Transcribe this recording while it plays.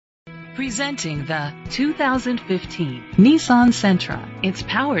Presenting the 2015 Nissan Sentra. It's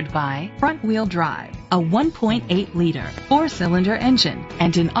powered by front-wheel drive, a 1.8-liter four-cylinder engine,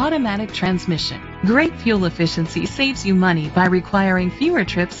 and an automatic transmission. Great fuel efficiency saves you money by requiring fewer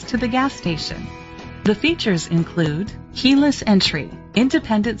trips to the gas station. The features include keyless entry,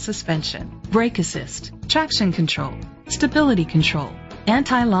 independent suspension, brake assist, traction control, stability control,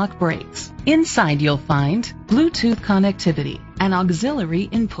 anti-lock brakes. Inside you'll find Bluetooth connectivity, an auxiliary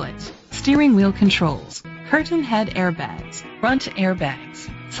input, steering wheel controls, curtain head airbags, front airbags,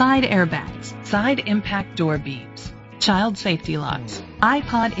 side impact door beams, child safety locks,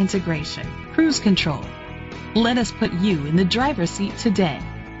 iPod integration, cruise control. Let us put you in the driver's seat today.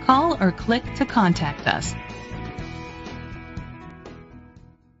 Call or click to contact us.